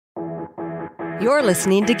You're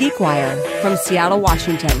listening to GeekWire from Seattle,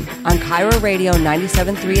 Washington on Cairo Radio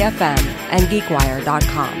 97.3 FM and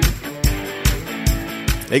GeekWire.com.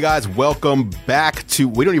 Hey guys, welcome back to,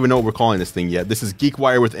 we don't even know what we're calling this thing yet. This is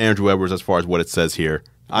GeekWire with Andrew Edwards as far as what it says here.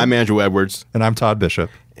 I'm Andrew Edwards. And I'm Todd Bishop.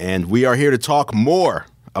 And we are here to talk more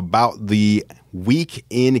about the week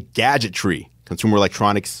in gadgetry. Consumer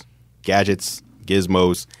electronics, gadgets,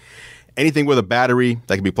 gizmos, anything with a battery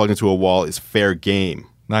that can be plugged into a wall is fair game.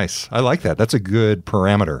 Nice. I like that. That's a good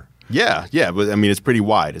parameter. Yeah. But I mean, it's pretty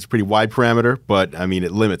wide. It's a pretty wide parameter, but I mean,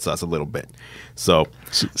 it limits us a little bit. So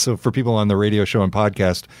for people on the radio show and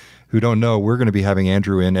podcast who don't know, we're going to be having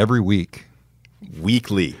Andrew in every week.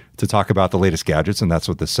 Weekly. To talk about the latest gadgets, and that's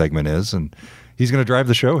what this segment is. And he's going to drive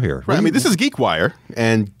the show here. Right. I mean, this is GeekWire,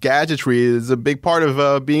 and gadgetry is a big part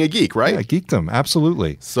of being a geek, right? Yeah, geekdom.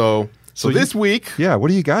 Absolutely. So this week... Yeah, what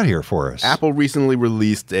do you got here for us? Apple recently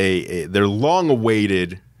released their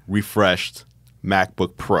long-awaited, refreshed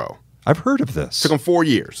MacBook Pro. I've heard of this. Took them 4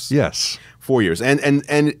 years. Yes. 4 years. And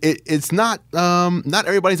it's not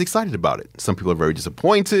everybody's excited about it. Some people are very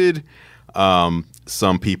disappointed.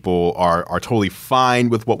 Some people are totally fine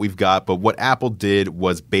with what we've got. But what Apple did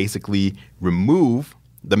was basically remove,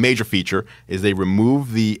 the major feature is they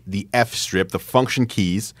remove the F strip, the function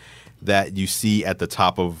keys that you see at the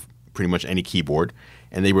top of pretty much any keyboard.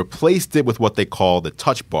 And they replaced it with what they call the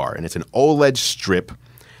touch bar. And it's an OLED strip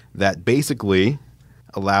that basically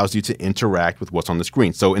allows you to interact with what's on the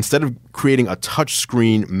screen. So instead of creating a touch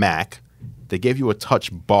screen Mac, they gave you a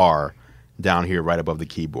touch bar down here right above the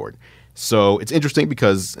keyboard. So it's interesting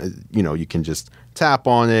because, you can just tap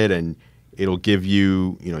on it and it'll give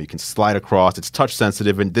you, you can slide across. It's touch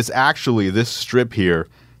sensitive. And this strip here,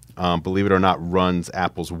 believe it or not, runs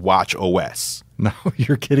Apple's Watch OS. No,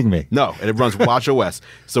 you're kidding me. No, and it runs Watch OS.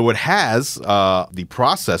 So it has the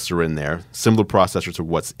processor in there, similar processor to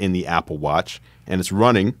what's in the Apple Watch. And it's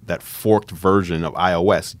running that forked version of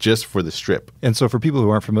iOS just for the strip. And so for people who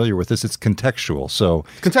aren't familiar with this, it's contextual. So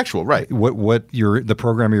contextual, right. What the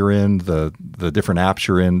program you're in, the different apps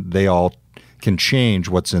you're in, they all can change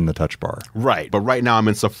what's in the touch bar. Right. But right now I'm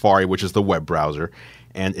in Safari, which is the web browser,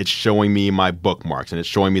 and it's showing me my bookmarks. And it's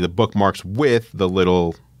showing me the bookmarks with the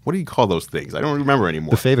little... What do you call those things? I don't remember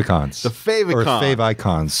anymore. The favicons. The favicons. Or fave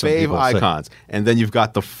icons. Fave icons. And then you've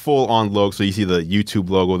got the full-on logo. So you see the YouTube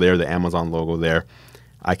logo there, the Amazon logo there.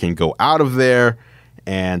 I can go out of there,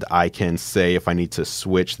 and I can say if I need to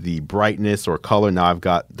switch the brightness or color. Now I've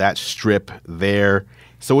got that strip there.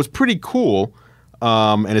 So it's pretty cool,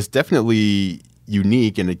 and it's definitely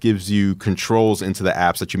unique, and it gives you controls into the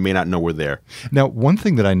apps that you may not know were there. Now, one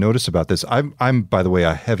thing that I notice about this, I'm by the way,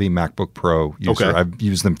 a heavy MacBook Pro user. Okay. I've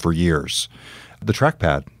used them for years. The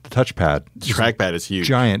trackpad, the touchpad. The trackpad is huge.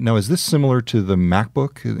 Giant. Now, is this similar to the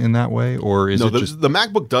MacBook in that way, or is it just... the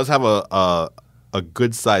MacBook does have a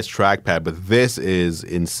good-sized trackpad, but this is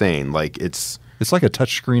insane. Like, it's like a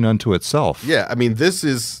touchscreen unto itself. Yeah, I mean, this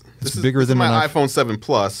is bigger than my iPhone 7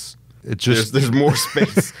 Plus. It's just there's more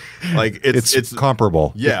space. Like it's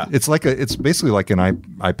comparable. Yeah, it's basically like an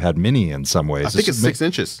iPad Mini in some ways. I think it's 6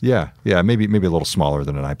 inches. Yeah, maybe a little smaller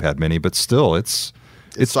than an iPad Mini, but still, it's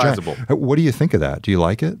sizable. Giant. What do you think of that? Do you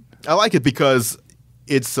like it? I like it because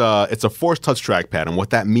it's a force touch trackpad, and what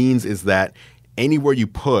that means is that anywhere you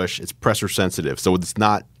push, it's pressure sensitive. So it's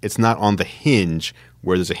not on the hinge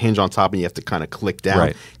where there's a hinge on top and you have to kind of click down.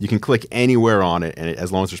 Right. You can click anywhere on it, and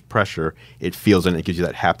as long as there's pressure, it feels it and it gives you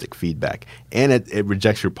that haptic feedback. And it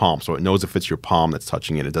rejects your palm, so it knows if it's your palm that's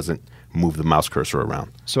touching it. It doesn't move the mouse cursor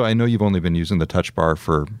around. So I know you've only been using the touch bar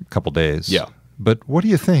for a couple days. Yeah. But what do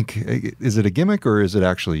you think? Is it a gimmick or is it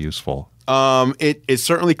actually useful? It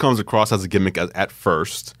certainly comes across as a gimmick at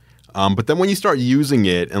first. But then when you start using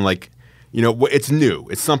it and it's new.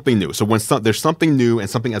 It's something new. So when there's something new and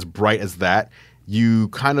something as bright as that, you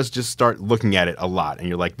kind of just start looking at it a lot. And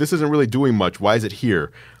you're like, this isn't really doing much. Why is it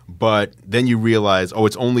here? But then you realize,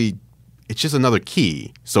 it's just another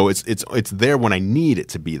key. So it's there when I need it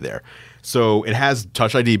to be there. So it has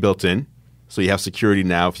Touch ID built in. So you have security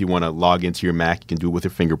now. If you want to log into your Mac, you can do it with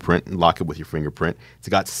your fingerprint and lock it with your fingerprint. It's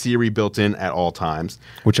got Siri built in at all times.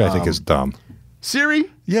 Which I think is dumb.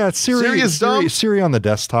 Siri? Yeah, it's Siri. Siri is dumb? Siri on the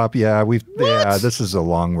desktop. Yeah, this is a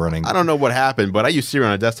long running. I don't know what happened, but I use Siri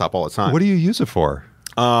on a desktop all the time. What do you use it for?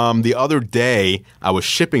 The other day, I was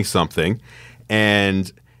shipping something,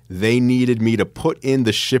 and they needed me to put in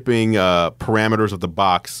the shipping parameters of the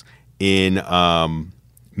box in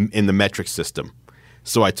the metric system.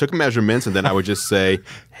 So I took measurements, and then I would just say,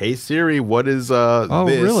 "Hey Siri, what is this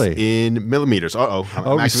really? in millimeters?" I'm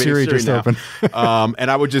activating Siri just now. opened. And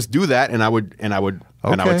I would just do that, and I would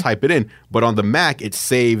and I would Okay. type it in. But on the Mac, it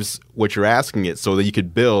saves what you're asking it so that you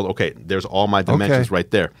could build, okay, there's all my dimensions Okay.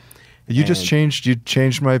 right there. You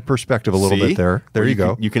changed my perspective a little See? bit there. There Or you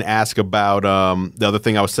go. You can ask about the other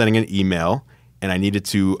thing. I was sending an email, and I needed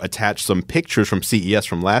to attach some pictures from CES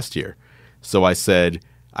from last year. So I said,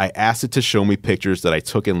 I asked it to show me pictures that I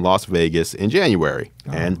took in Las Vegas in January.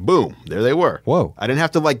 And boom, there they were. Whoa. I didn't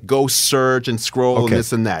have to like go search and scroll and Okay.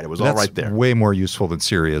 this and that. It was all That's right there. way more useful than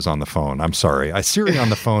Siri is on the phone. I'm sorry. Siri on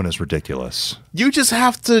the phone is ridiculous. You just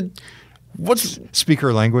have to. What's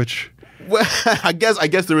Speaker language. well, I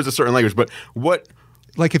guess there is a certain language, but what?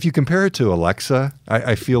 Like if you compare it to Alexa,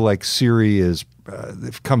 I feel like Siri is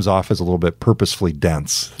it comes off as a little bit purposefully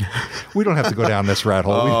dense. We don't have to go down this rat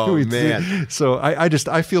hole. Oh, man. So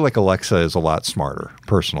I feel like Alexa is a lot smarter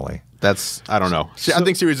personally. That's I don't know. I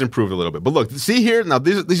think Siri's improved a little bit. But look, see here now.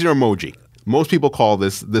 These are emoji. Most people call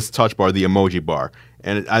this touch bar the emoji bar,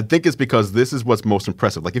 and I think it's because this is what's most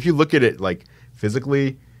impressive. Like if you look at it like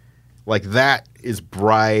physically, like that is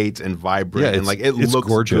bright and vibrant, Yeah, and like it's looks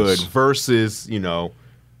gorgeous. good. Versus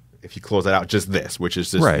if you close that out, just this, which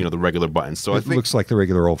is just Right. the regular buttons. So I It think looks like the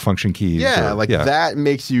regular old function keys. yeah, or- that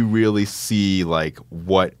makes you really see like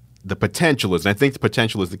what the potential is. And I think the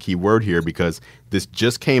potential is the key word here because this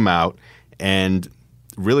just came out and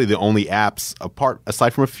really the only apps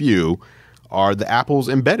aside from a few are the Apple's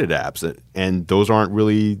embedded apps. And those aren't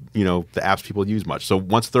really, the apps people use much. So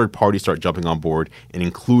once third parties start jumping on board and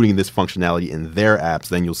including this functionality in their apps,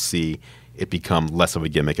 then you'll see it become less of a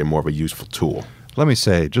gimmick and more of a useful tool. Let me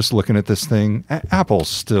say, just looking at this thing, Apple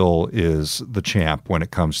still is the champ when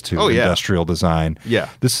it comes to Oh, yeah. industrial design. Yeah.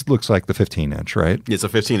 This looks like the 15-inch, right? It's a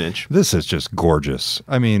 15-inch. This is just gorgeous.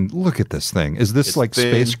 I mean, look at this thing. Is this like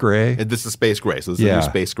thin. space gray? This is space gray. So this is Yeah. a new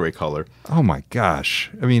space gray color. Oh my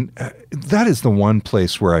gosh. I mean, that is the one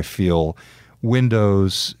place where I feel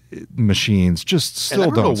Windows machines just And I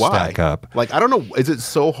still don't don't know why. stack up. Like, I don't know. Is it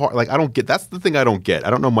so hard? Like, I don't get. That's the thing I don't get.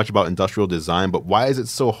 I don't know much about industrial design, but why is it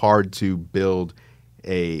so hard to build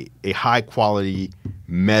a high quality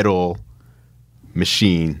metal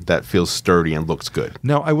machine that feels sturdy and looks good?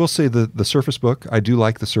 Now, I will say the Surface Book, I do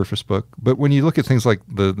like the Surface Book, but when you look at things like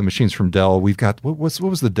the machines from Dell, we've got, what was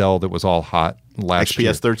the Dell that was all hot last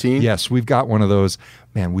year? XPS 13? Yes, we've got one of those.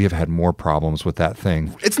 Man, we have had more problems with that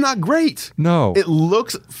thing. It's not great. No. It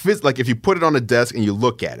looks like if you put it on a desk and you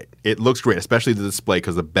look at it, it looks great, especially the display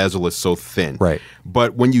because the bezel is so thin. Right.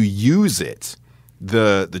 But when you use it,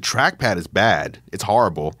 the trackpad is bad. It's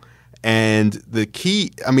horrible. And the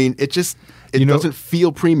key, I mean, it doesn't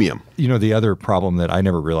feel premium. You know, the other problem that I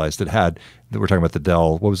never realized it had, that we're talking about the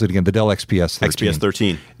Dell, what was it again? The Dell XPS 13. XPS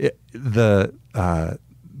 13. The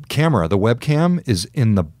camera, the webcam is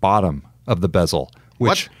in the bottom of the bezel. Which,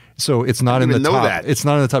 What? So it's not in the didn't even know top. that. It's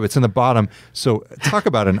not in the top. It's in the bottom. So talk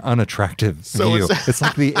about an unattractive So view. it's- It's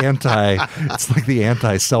like the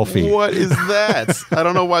anti-selfie. What is that? I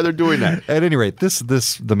don't know why they're doing that. At any rate, the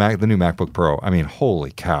new MacBook Pro. I mean,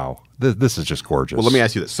 holy cow! This is just gorgeous. Well, let me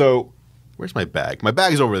ask you this. So, where's my bag? My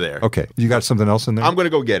bag's over there. Okay, you got something else in there? I'm going to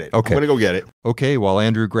go get it. Okay. I'm going to go get it. Okay, while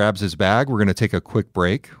Andrew grabs his bag, we're going to take a quick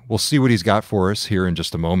break. We'll see what he's got for us here in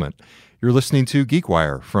just a moment. You're listening to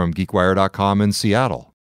GeekWire from GeekWire.com in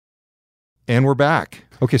Seattle. And we're back.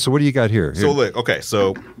 Okay, so what do you got here? So, look,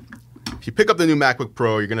 so if you pick up the new MacBook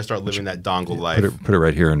Pro, you're going to start living that dongle life. Put it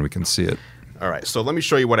right here and we can see it. All right, so let me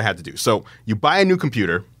show you what I had to do. So you buy a new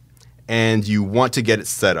computer and you want to get it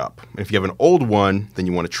set up. And if you have an old one, then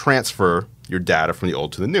you want to transfer your data from the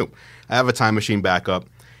old to the new. I have a Time Machine backup,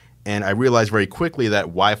 and I realized very quickly that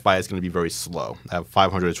Wi-Fi is going to be very slow. I have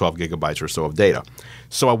 512 gigabytes or so of data.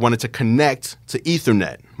 So I wanted to connect to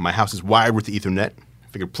Ethernet. My house is wired with Ethernet. I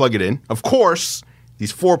figured plug it in. Of course,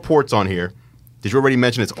 these 4 ports on here, did you already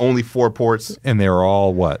mention it's only 4 ports? And they're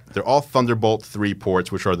all what? They're all Thunderbolt 3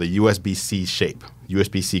 ports, which are the USB-C shape,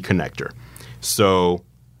 USB-C connector. So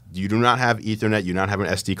you do not have Ethernet. You do not have an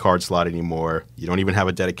SD card slot anymore. You don't even have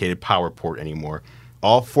a dedicated power port anymore.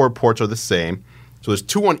 All 4 ports are the same. So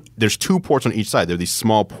there's 2 ports on each side. There are these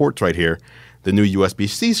small ports right here, the new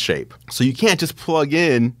USB-C shape. So you can't just plug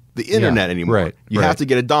in the internet anymore. Right, You have to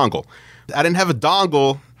get a dongle. I didn't have a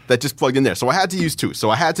dongle that just plugged in there. So I had to use 2. So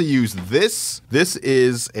I had to use this. This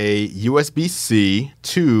is a USB-C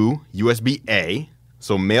to USB-A.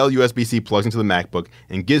 So male USB-C plugs into the MacBook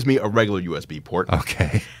and gives me a regular USB port.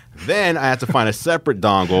 Okay. Then I had to find a separate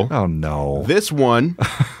dongle. Oh, no. This one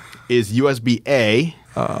is USB-A,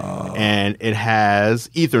 and it has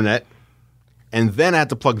Ethernet. And then I had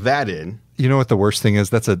to plug that in. You know what the worst thing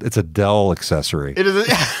is? It's a Dell accessory. It is.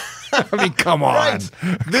 I mean, come on. Right.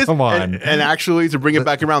 Come on. And actually, to bring it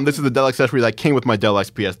back around, this is the Dell accessory that came with my Dell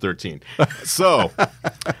XPS 13. So,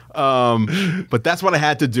 but that's what I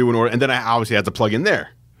had to do in order. And then I obviously had to plug in there.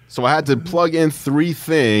 So I had to plug in 3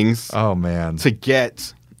 things Oh, man. to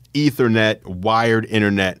get Ethernet, wired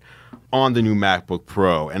internet on the new MacBook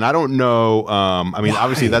Pro. And I don't know. I mean,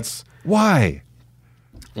 obviously, that's. Why?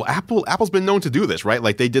 Well, Apple's been known to do this, right?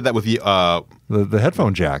 Like they did that with the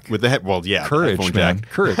headphone jack. with the well, yeah, the Courage, headphone man. jack.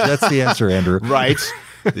 Courage. That's the answer, Andrew. Right.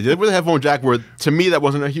 They did it with the headphone jack where, to me, that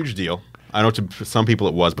wasn't a huge deal. I know to some people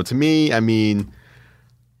it was. But to me, I mean,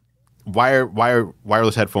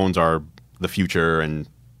 wireless headphones are the future, and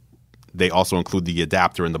they also include the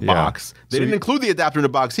adapter in the box. They didn't include the adapter in the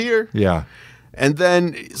box here. Yeah. And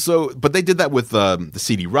then, but they did that with the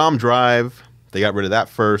CD-ROM drive. They got rid of that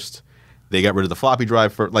first. They got rid of the floppy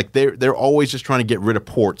drive first. Like, they're always just trying to get rid of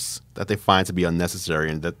ports that they find to be unnecessary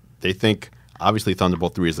and that they think, obviously,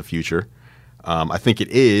 Thunderbolt 3 is the future. I think it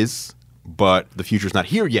is, but the future's not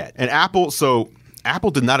here yet. And Apple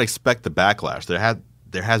did not expect the backlash.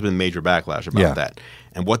 There has been major backlash about that.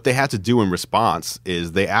 And what they had to do in response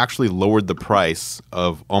is they actually lowered the price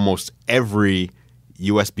of almost every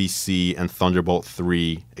USB-C and Thunderbolt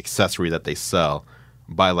 3 accessory that they sell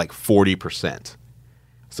by like 40%.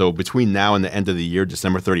 So between now and the end of the year,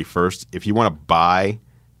 December 31st, if you want to buy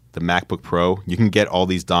the MacBook Pro, you can get all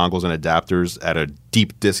these dongles and adapters at a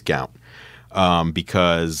deep discount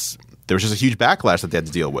because there was just a huge backlash that they had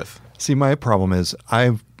to deal with. See, my problem is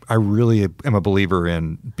I really am a believer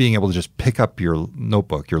in being able to just pick up your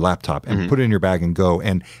notebook, your laptop, and put it in your bag and go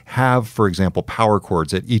and have, for example, power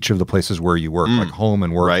cords at each of the places where you work, like home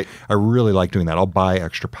and work. Right. I really like doing that. I'll buy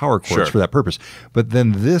extra power cords for that purpose. But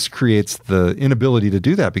then this creates the inability to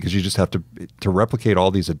do that because you just have to replicate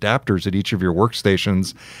all these adapters at each of your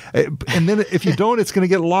workstations. And then if you don't, it's going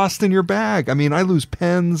to get lost in your bag. I mean, I lose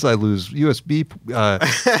pens, I lose USB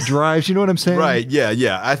drives. You know what I'm saying? Right.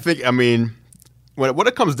 Yeah. I think, I mean, what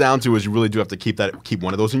it comes down to is you really do have to keep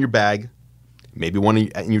one of those in your bag, maybe one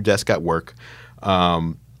in your desk at work.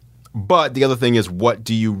 But the other thing is, what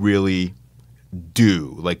do you really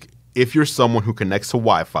do? Like, if you're someone who connects to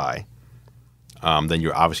Wi-Fi, then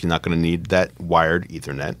you're obviously not going to need that wired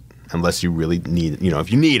Ethernet unless you really need it.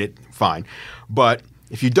 If you need it, fine. But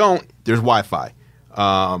if you don't, there's Wi-Fi.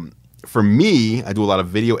 For me, I do a lot of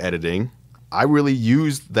video editing. I really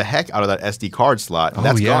use the heck out of that SD card slot.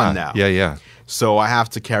 That's gone now. Yeah. So I have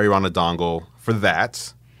to carry around a dongle for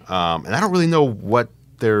that. And I don't really know what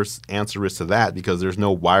their answer is to that because there's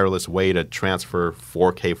no wireless way to transfer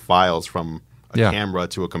 4K files from a camera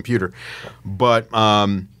to a computer. But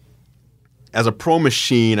as a pro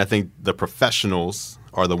machine, I think the professionals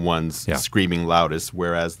are the ones screaming loudest,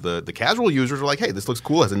 whereas the casual users are like, hey, this looks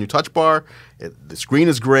cool. It has a new touch bar. The screen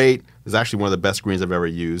is great. It's actually one of the best screens I've ever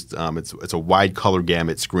used. It's a wide color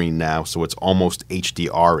gamut screen now, so it's almost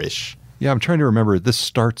HDR-ish. Yeah, I'm trying to remember. This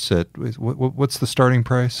starts at, what's the starting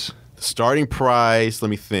price? The starting price, let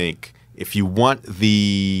me think. If you want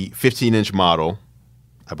the 15-inch model,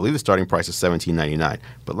 I believe the starting price is $17.99.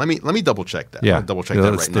 But let me double check that. Yeah, I'll double check that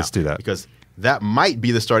right now. Let's do that. Because that might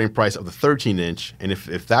be the starting price of the 13-inch, and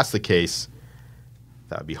if that's the case,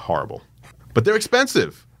 that would be horrible. But they're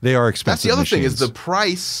expensive. They are expensive. That's the other thing, is machines. the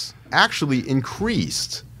price actually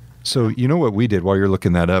increased. So you know what we did while you're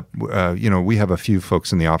looking that up? We have a few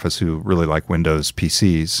folks in the office who really like Windows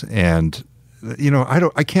PCs, and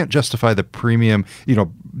I can't justify the premium,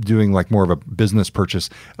 doing like more of a business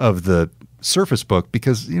purchase of the Surface Book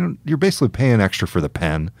because you're basically paying extra for the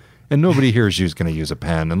pen, and nobody here is going to use a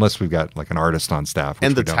pen unless we've got like an artist on staff.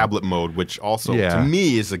 And the tablet mode, which also to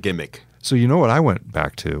me is a gimmick. So you know what I went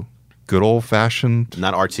back to? Good old-fashioned...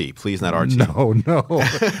 Not RT. Please, not RT. No.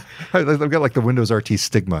 I've got like the Windows RT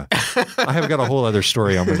stigma. I have got a whole other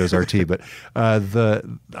story on Windows RT, but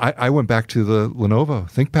I went back to the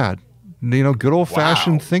Lenovo ThinkPad. Good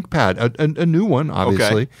old-fashioned ThinkPad. A new one,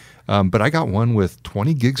 obviously. Okay. But I got one with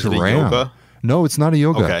 20 gigs of RAM. Yoga? No, it's not a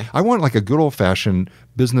Yoga. Okay. I want like a good old-fashioned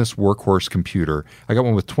business workhorse computer. I got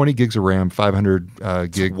one with 20 gigs of RAM,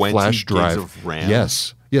 500 gig flash drive. 20 gigs of RAM?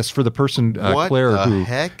 Yes, for the person, Claire,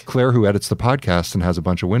 who edits the podcast and has a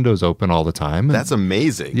bunch of windows open all the time. And that's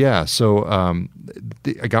amazing. Yeah, so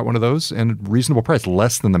I got one of those and reasonable price,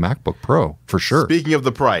 less than the MacBook Pro, for sure. Speaking of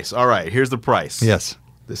the price, all right, here's the price. Yes.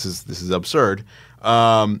 This is absurd.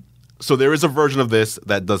 So there is a version of this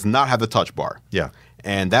that does not have the touch bar. Yeah.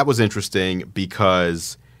 And that was interesting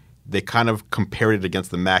because they kind of compared it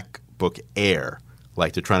against the MacBook Air.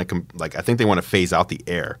 Like they're trying to, I think they want to phase out the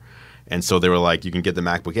Air. And so they were like, you can get the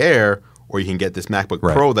MacBook Air or you can get this MacBook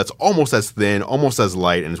Pro that's almost as thin, almost as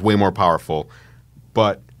light, and is way more powerful.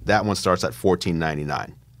 But that one starts at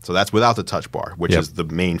 $14.99. So that's without the touch bar, which Yep. is the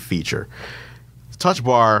main feature. The touch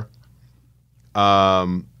bar,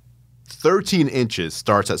 13 inches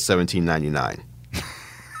starts at $17.99.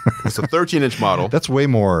 It's a 13-inch model. That's way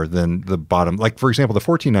more than the bottom. Like, for example, the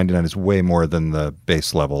 $14.99 is way more than the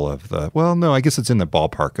base level of the, well, no, I guess it's in the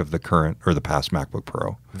ballpark of the current or the past MacBook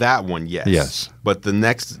Pro. That one, yes. Yes. But the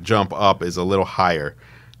next jump up is a little higher.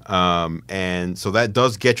 And so that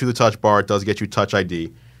does get you the touch bar. It does get you Touch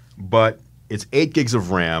ID. But it's 8 gigs of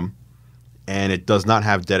RAM, and it does not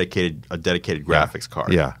have a dedicated graphics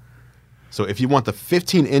card. Yeah. So if you want the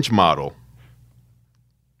 15-inch model,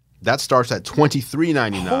 that starts at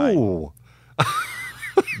 $23.99. Oh,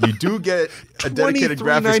 You do get a dedicated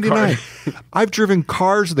graphics card. $23.99. I've driven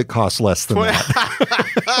cars that cost less than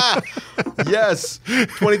that. Yes,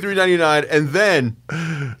 $23.99,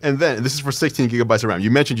 and then this is for 16 gigabytes of RAM.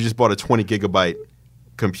 You mentioned you just bought a 20 gigabyte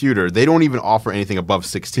computer. They don't even offer anything above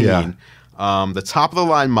 16. Yeah. The top of the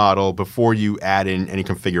line model, before you add in any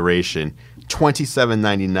configuration,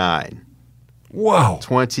 $27.99. Whoa.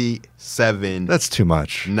 $27. That's too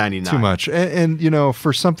much. 99. Too much. And you know,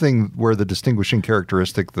 for something where the distinguishing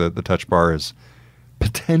characteristic, the touch bar, is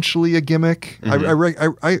potentially a gimmick, I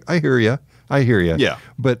hear you. I hear you. Yeah.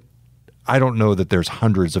 But I don't know that there's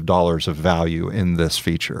hundreds of dollars of value in this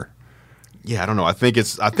feature. Yeah, I don't know. I think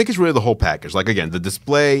it's really the whole package. Like, again, the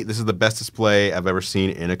display, this is the best display I've ever seen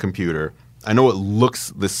in a computer. I know it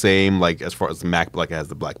looks the same, like as far as the Mac, like it has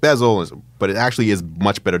the black bezel, but it actually is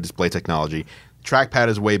much better display technology. Trackpad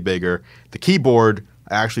is way bigger. The keyboard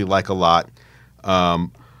I actually like a lot. But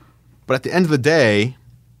at the end of the day,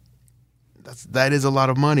 that is a lot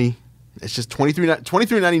of money. It's just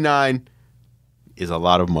 $23.99 is a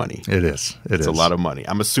lot of money. It is. It's a lot of money.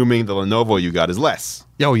 I'm assuming the Lenovo you got is less,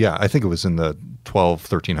 Oh yeah, I think it was in the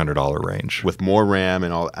 $1,300 range. with more RAM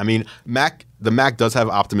and all. I mean, the Mac does have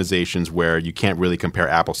optimizations where you can't really compare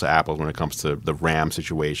apples to apples when it comes to the RAM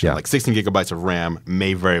situation. Yeah. Like 16 gigabytes of RAM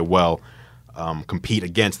may very well compete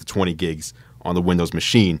against the 20 gigs on the Windows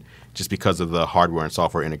machine just because of the hardware and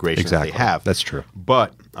software integration Exactly. that they have. That's true.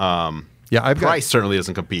 But Yeah, I've got price certainly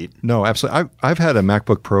doesn't compete. No, absolutely. I've had a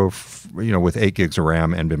MacBook Pro, with 8 gigs of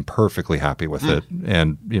RAM and been perfectly happy with it.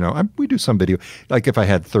 And we do some video. Like if I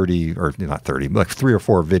had 30 or not 30, like 3 or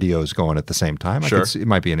 4 videos going at the same time, Sure. I could see it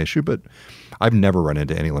might be an issue. But I've never run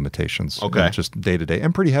into any limitations. Okay. Just day to day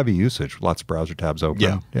and pretty heavy usage. Lots of browser tabs open.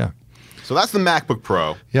 Yeah. Yeah. So that's the MacBook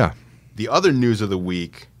Pro. Yeah. The other news of the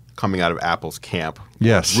week coming out of Apple's camp,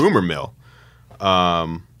 Yes. rumor mill,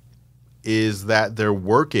 is that they're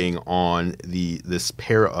working on this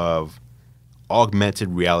pair of augmented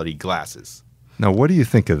reality glasses. Now, what do you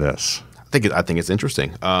think of this? I think it's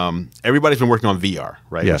interesting. Everybody's been working on VR,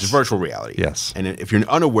 right? Yes. Which is virtual reality. Yes. And if you're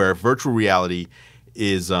unaware, virtual reality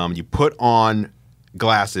is you put on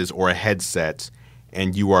glasses or a headset,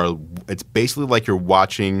 and it's basically like you're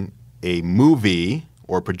watching a movie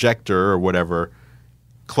or a projector or whatever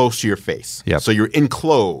close to your face. Yep. So you're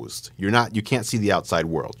enclosed. You can't see the outside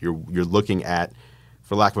world. You're looking at,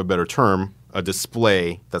 for lack of a better term, a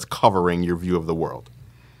display that's covering your view of the world.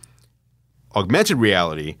 Augmented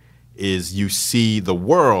reality is you see the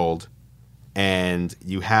world and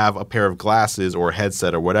you have a pair of glasses or a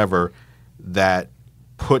headset or whatever that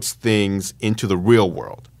puts things into the real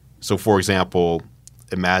world. So, for example,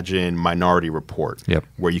 imagine Minority Report, Yep.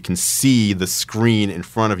 where you can see the screen in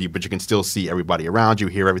front of you, but you can still see everybody around you,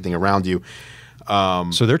 hear everything around you.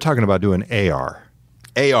 So they're talking about doing AR.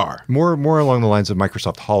 AR. More along the lines of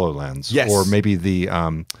Microsoft HoloLens. Yes. Or maybe the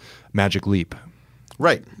Magic Leap.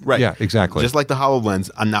 Right. Yeah, exactly. Just like the HoloLens.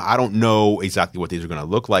 I don't know exactly what these are going to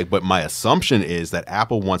look like, but my assumption is that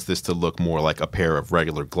Apple wants this to look more like a pair of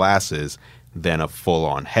regular glasses than a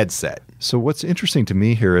full-on headset. So what's interesting to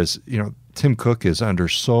me here is, Tim Cook is under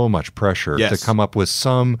so much pressure Yes. to come up with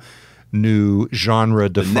some new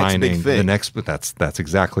genre-defining thing. but that's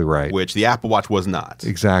exactly right. Which the Apple Watch was not.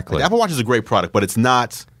 Exactly. The Apple Watch is a great product, but it's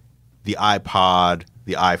not the iPod,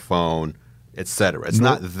 the iPhone, etc. It's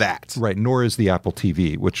not that. Right, nor is the Apple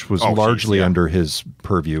TV, which was Oh, largely geez, yeah. under his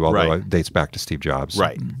purview, although Right. it dates back to Steve Jobs.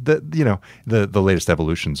 Right. The latest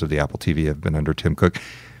evolutions of the Apple TV have been under Tim Cook.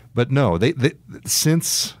 But no, they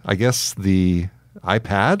since I guess the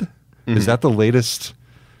iPad, is that the latest?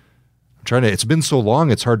 It's been so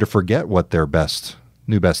long, it's hard to forget what their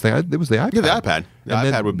new best thing. It was the iPad. Yeah, the iPad. The And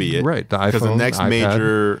iPad then- would be it. Right, the Because the iPhone, next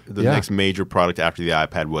iPad. Yeah. next major product after the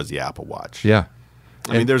iPad was the Apple Watch. Yeah.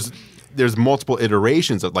 I mean, there's multiple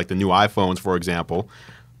iterations of like the new iPhones, for example,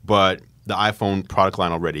 but the iPhone product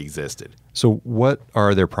line already existed. So what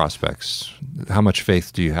are their prospects? How much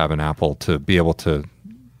faith do you have in Apple to be able to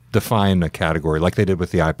define a category like they did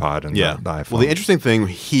with the iPod and the iPhone? Well, the interesting thing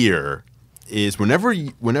here is whenever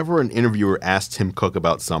an interviewer asks Tim Cook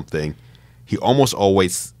about something, he almost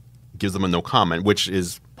always gives them a no comment, which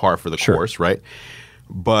is par for the course, right?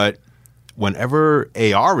 But whenever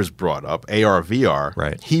AR is brought up, AR, VR,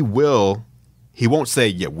 right. he won't say,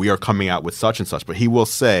 yeah, we are coming out with such and such, but he will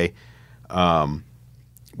say,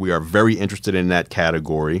 we are very interested in that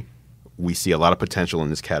category. We see a lot of potential in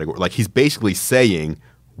this category. Like, he's basically saying,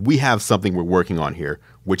 we have something we're working on here,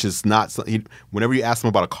 which is not whenever you ask him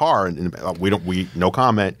about a car, and we no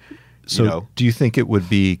comment. So do you think it would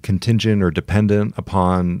be contingent or dependent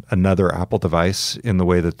upon another Apple device in the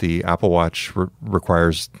way that the Apple Watch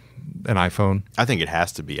requires an iPhone? I think it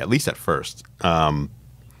has to be, at least at first. You're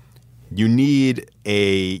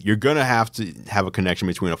going to have a connection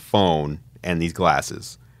between a phone and these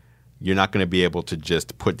glasses. You're not going to be able to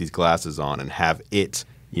just put these glasses on and have it,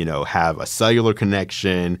 have a cellular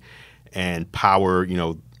connection and power,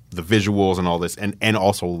 the visuals and all this, and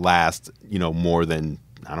also last, more than,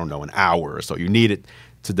 I don't know, an hour or so. You need it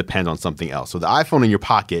to depend on something else. So the iPhone in your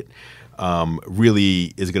pocket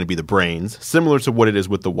really is going to be the brains, similar to what it is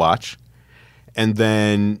with the watch. And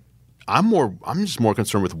then I'm just more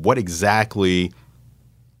concerned with what exactly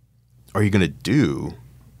are you going to do?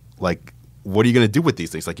 Like, what are you going to do with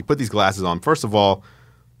these things? Like, you put these glasses on. First of all,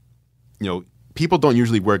 people don't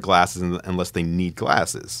usually wear glasses unless they need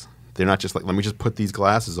glasses. They're not just like, let me just put these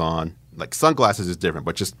glasses on. Like, sunglasses is different,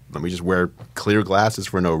 but let me just wear clear glasses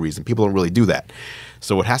for no reason. People don't really do that.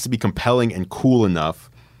 So it has to be compelling and cool enough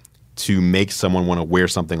to make someone want to wear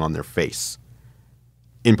something on their face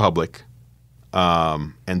in public.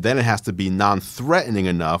 And then it has to be non-threatening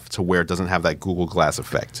enough to where it doesn't have that Google Glass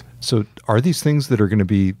effect. So are these things that are going to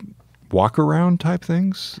be walk-around type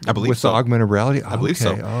things? I believe with so. The augmented reality? I believe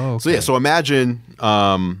so. Oh, okay. So imagine,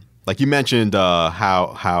 like you mentioned,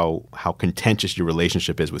 how contentious your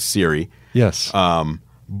relationship is with Siri. Yes.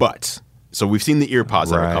 So we've seen the earpods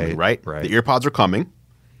that are coming, right? Right. The earpods are coming.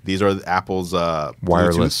 These are Apple's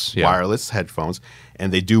wireless, Bluetooth, wireless headphones,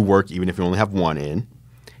 and they do work even if you only have one in,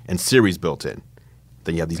 and Siri's built in.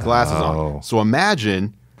 Then you have these glasses on. So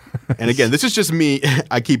imagine, and again, this is just me.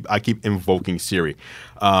 I keep invoking Siri.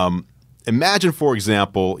 Imagine, for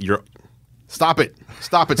example, stop it,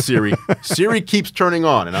 Siri. Siri keeps turning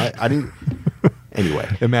on, and I didn't. Anyway,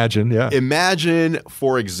 Imagine,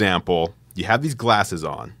 for example, you have these glasses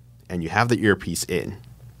on, and you have the earpiece in,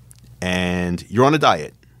 and you're on a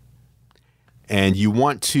diet, and you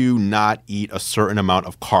want to not eat a certain amount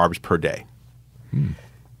of carbs per day.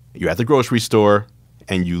 You're at the grocery store,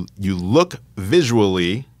 and you look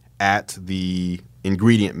visually at the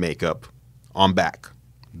ingredient makeup on back,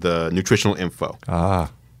 the nutritional info.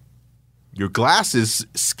 Your glasses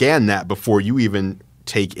scan that before you even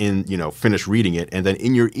take in, finish reading it, and then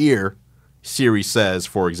in your ear, Siri says,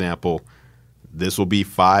 for example, this will be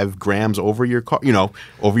 5 grams over your daily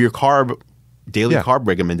carb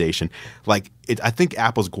recommendation. Like, I think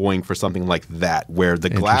Apple's going for something like that, where the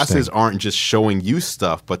glasses aren't just showing you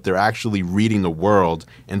stuff, but they're actually reading the world,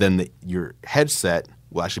 and then your headset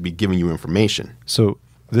will actually be giving you information. So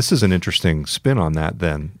this is an interesting spin on that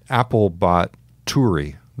then. Apple bought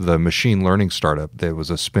Turi, the machine learning startup. There was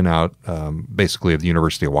a spin out basically of the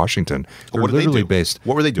University of Washington. They're literally based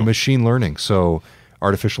What were they doing? Machine learning. So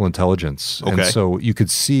artificial intelligence. Okay. And so you could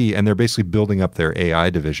see, and they're basically building up their AI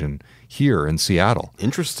division here in Seattle.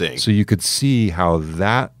 Interesting. So you could see how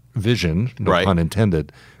that vision, no pun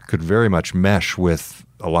intended, could very much mesh with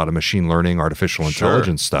a lot of machine learning, artificial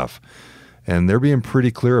intelligence stuff. And they're being pretty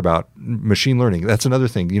clear about machine learning. That's another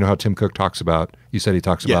thing. You know how Tim Cook talks about, you said he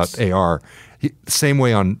talks about AR. Same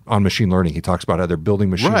way on machine learning. He talks about how they're building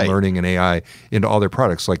machine learning and AI into all their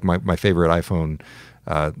products. Like my favorite iPhone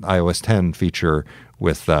iOS 10 feature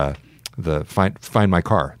with the Find My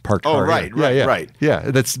Car, parked car. Right.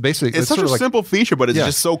 Yeah, that's basically... It's such a simple feature, but it's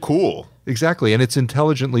just so cool. Exactly, and it's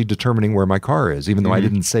intelligently determining where my car is, even though I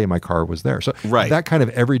didn't say my car was there. So that kind of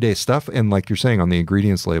everyday stuff, and like you're saying on the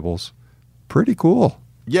ingredients labels, pretty cool.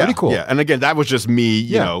 Yeah, pretty cool. Yeah, and again, that was just me,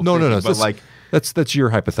 you know. No. But that's your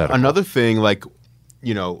hypothetical. Another thing,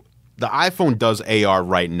 the iPhone does AR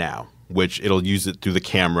right now, which it'll use it through the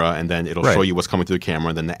camera, and then it'll show you what's coming through the camera,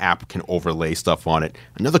 and then the app can overlay stuff on it.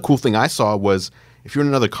 Another cool thing I saw was if you're in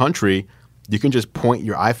another country, you can just point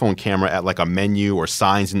your iPhone camera at like a menu or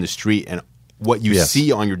signs in the street, and what you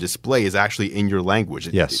see on your display is actually in your language.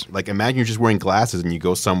 Yes. Like, imagine you're just wearing glasses and you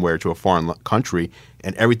go somewhere to a foreign country,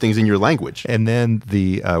 and everything's in your language. And then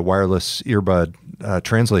the wireless earbud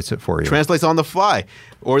translates it for you. Translates on the fly.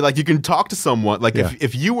 Or like you can talk to someone. Like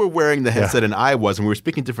if you were wearing the headset and I was, and we were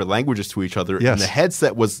speaking different languages to each other, and the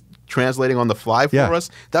headset was translating on the fly for us,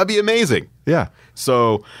 that'd be amazing. Yeah.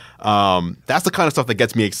 So that's the kind of stuff that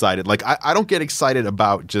gets me excited. Like I don't get excited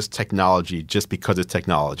about just technology just because it's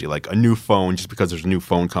technology. Like a new phone just because there's a new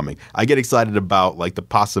phone coming. I get excited about like the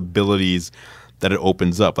possibilities that it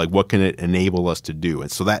opens up. Like what can it enable us to do?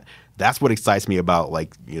 And so that's what excites me about,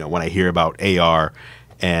 like, you know, when I hear about AR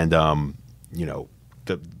and you know,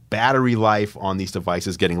 the battery life on these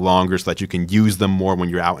devices getting longer so that you can use them more when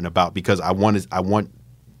you're out and about, because I want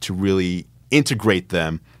to really integrate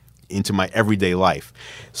them into my everyday life.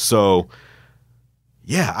 So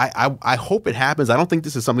yeah, I hope it happens. I don't think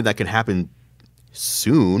this is something that can happen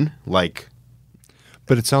soon. But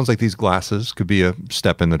it sounds like these glasses could be a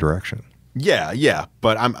step in the direction. Yeah.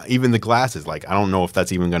 But even the glasses, like, I don't know if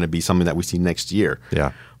that's even going to be something that we see next year.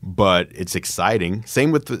 Yeah. But it's exciting.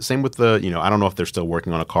 Same with the, you know, I don't know if they're still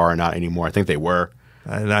working on a car or not anymore. I think they were.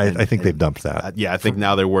 And I think they've dumped that. Yeah, I think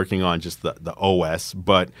now they're working on just the OS.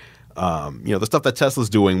 But, you know, the stuff that Tesla's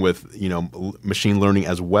doing with, you know, machine learning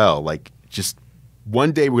as well. Like, just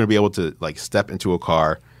one day we're going to be able to, like, step into a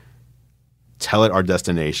car, tell it our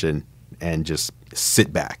destination, and just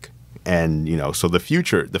sit back. And, you know, so the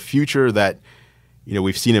future that, you know,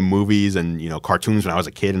 we've seen in movies and, you know, cartoons when I was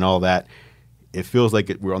a kid and all that, it feels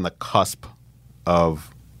like we're on the cusp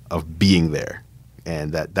of being there.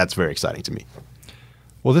 And that's very exciting to me.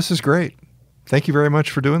 Well, this is great. Thank you very much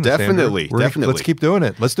for doing this, Definitely. Let's keep doing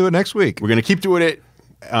it. Let's do it next week. We're going to keep doing it.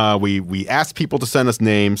 We asked people to send us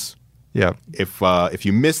names. Yeah. If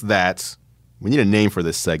you missed that, we need a name for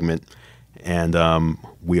this segment. And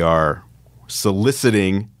we are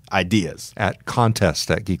soliciting ideas. At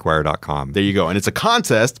contest@geekwire.com. There you go. And it's a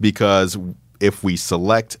contest because if we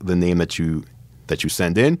select the name that you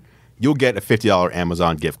send in, you'll get a $50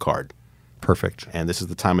 Amazon gift card. Perfect. And this is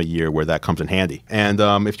the time of year where that comes in handy. And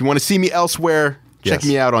if you want to see me elsewhere, check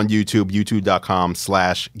me out on YouTube,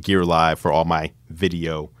 youtube.com/GearLive for all my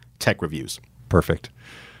video tech reviews. Perfect.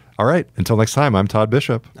 All right. Until next time, I'm Todd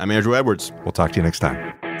Bishop. I'm Andrew Edwards. We'll talk to you next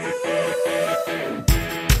time.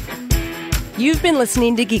 You've been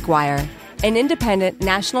listening to GeekWire, an independent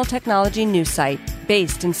national technology news site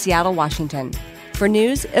based in Seattle, Washington. For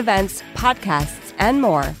news, events, podcasts, and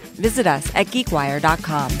more, visit us at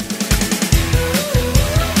geekwire.com.